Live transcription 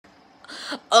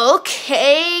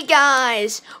Okay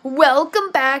guys,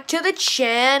 welcome back to the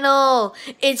channel.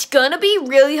 It's gonna be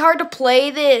really hard to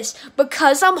play this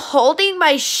because I'm holding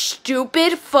my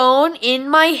stupid phone in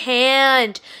my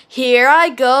hand. Here I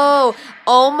go.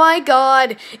 Oh my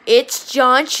god, it's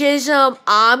Jon Chisom.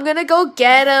 I'm gonna go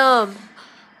get him.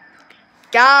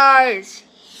 Guys,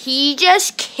 he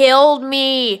just killed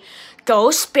me. Go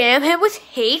spam him with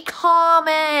hate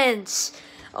comments.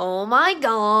 Oh my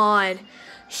god.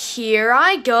 Here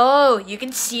I go. You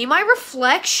can see my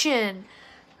reflection.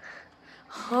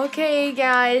 Okay,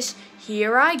 guys.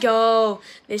 Here I go.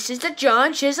 This is the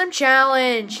Jon Chisom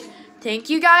challenge. Thank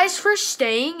you guys for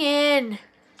staying in.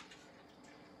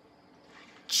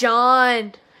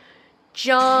 Jon.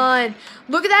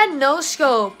 Look at that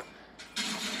no-scope.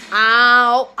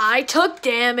 Ow. I took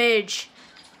damage.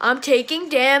 I'm taking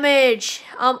damage.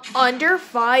 I'm under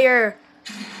fire.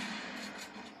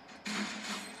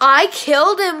 I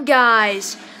killed him,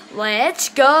 guys. Let's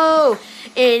go.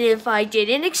 And if I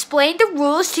didn't explain the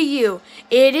rules to you,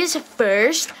 it is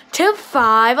first to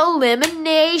 5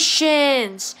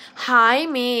 eliminations. Hi,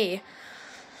 me.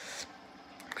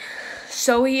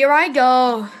 So here I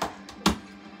go.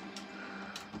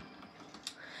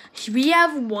 We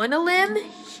have one elim.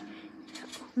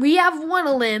 He has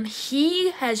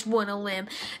one elim.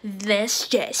 This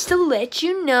just to let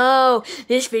you know.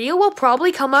 This video will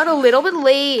probably come out a little bit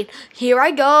late. Here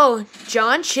I go.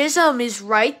 Jon Chisom is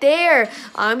right there.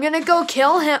 I'm gonna go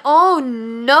kill him. Oh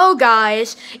no,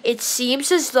 guys. It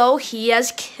seems as though he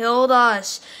has killed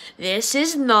us. This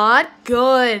is not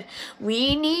good.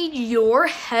 We need your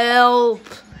help.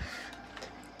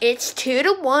 It's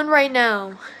 2-1 right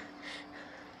now.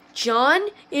 Jon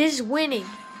is winning.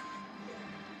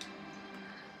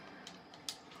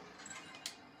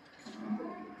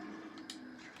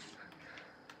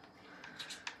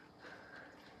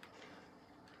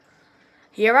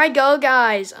 Here I go,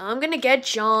 guys. I'm gonna get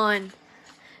Jon.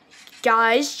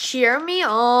 Guys, cheer me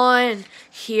on.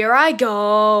 Here I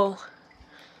go.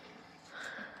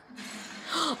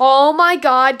 Oh my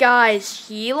god, guys.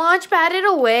 He launch padded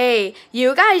away.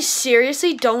 You guys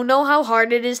seriously don't know how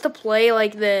hard it is to play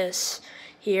like this.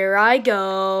 Here I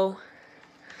go.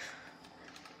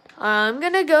 I'm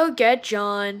gonna go get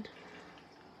Jon.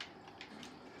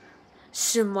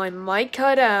 So my mic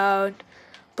cut out.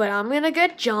 But I'm gonna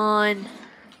get Jon.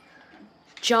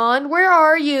 Jon, where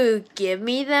are you? Give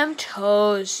me them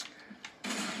toes.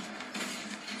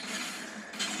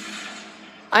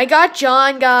 I got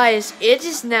Jon, guys. It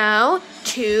is now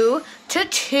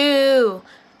 2-2.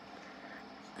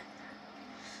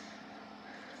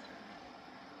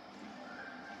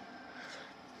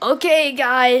 Okay,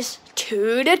 guys.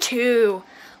 2-2.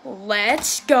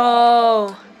 Let's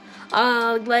go.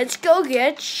 Let's go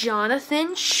get Jon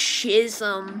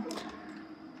Chisom.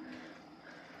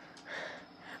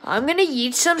 I'm gonna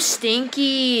eat some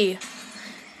Stinky.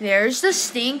 There's the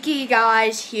Stinky,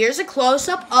 guys. Here's a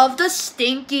close-up of the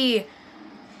Stinky.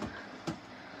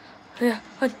 I'm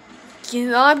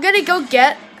gonna go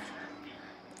get...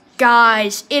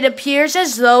 Guys, it appears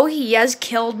as though he has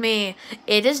killed me.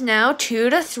 It is now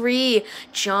 2-3.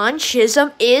 Jon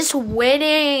Chisom is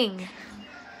winning.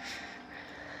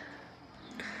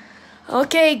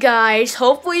 Okay, guys,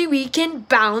 hopefully we can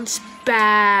bounce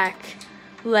back.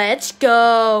 Let's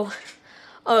go.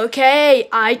 Okay,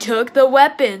 I took the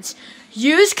weapons.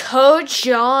 Use code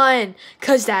Jon,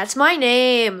 cause that's my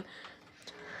name.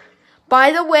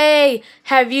 By the way,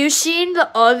 have you seen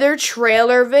the other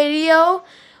trailer video?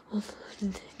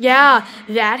 Yeah,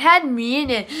 that had me in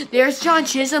it. There's Jon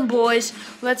Chisom, boys.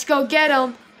 Let's go get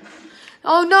him.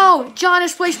 Oh no, Jon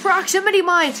has placed proximity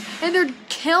mines, and they're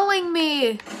killing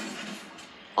me.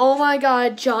 Oh my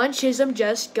god, Jon Chisom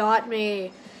just got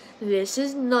me. This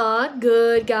is not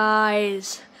good,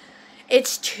 guys.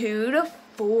 It's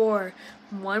 2-4.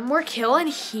 One more kill and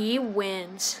he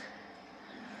wins.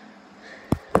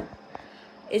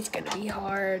 It's gonna be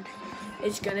hard.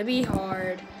 It's gonna be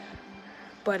hard.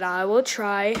 But I will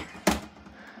try.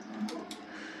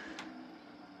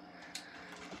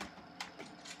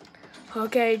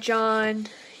 Okay, Jon,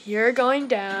 you're going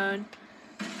down.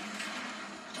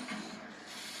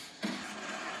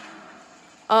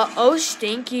 Uh-oh,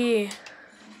 Stinky.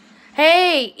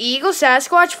 Hey, Eagle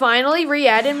Sasquatch finally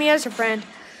re-added me as a friend.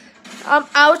 I'm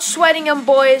out sweating him,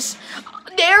 boys.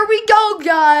 There we go,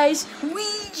 guys. We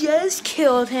just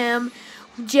killed him.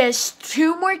 Just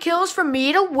 2 more kills for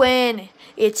me to win.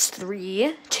 It's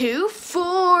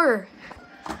 3-4.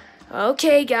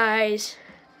 Okay, guys.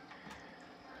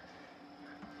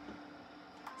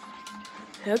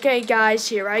 Okay, guys,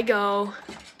 here I go.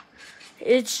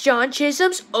 It's Jon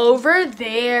Chisom's over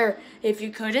there. If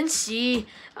you couldn't see,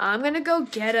 I'm gonna go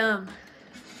get him.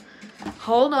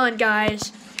 Hold on,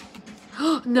 guys.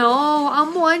 No,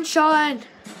 I'm one shot.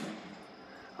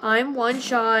 I'm one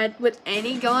shot with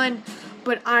any gun,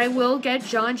 but I will get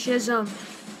Jon Chisom.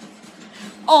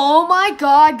 Oh my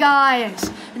god,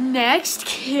 guys. Next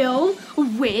kill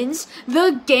wins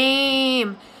the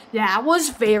game. That was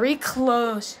very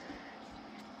close.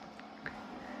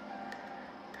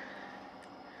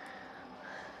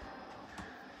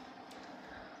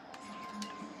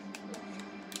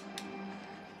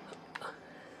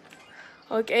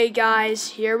 Okay,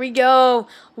 guys, here we go.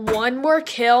 One more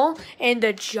kill, and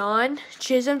the Jon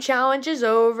Chisom challenge is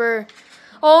over.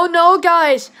 Oh no,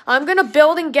 guys, I'm gonna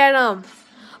build and get him.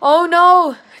 Oh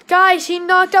no, guys, he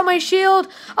knocked out my shield.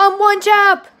 I'm one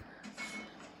tap.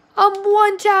 I'm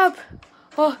one tap.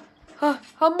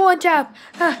 I'm one tap.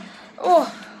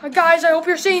 Oh, guys, I hope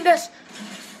you're seeing this.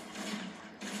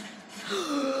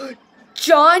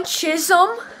 Jon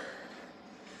Chisom.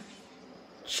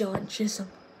 Jon Chisom.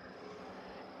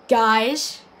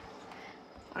 Guys,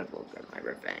 I will get my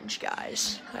revenge,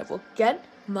 guys. I will get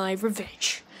my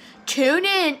revenge. Tune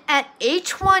in at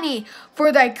 8:20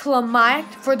 for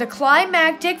the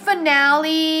climactic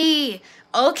finale.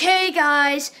 Okay,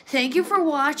 guys, thank you for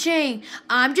watching.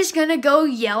 I'm just gonna go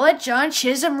yell at Jon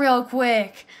Chisom real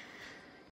quick.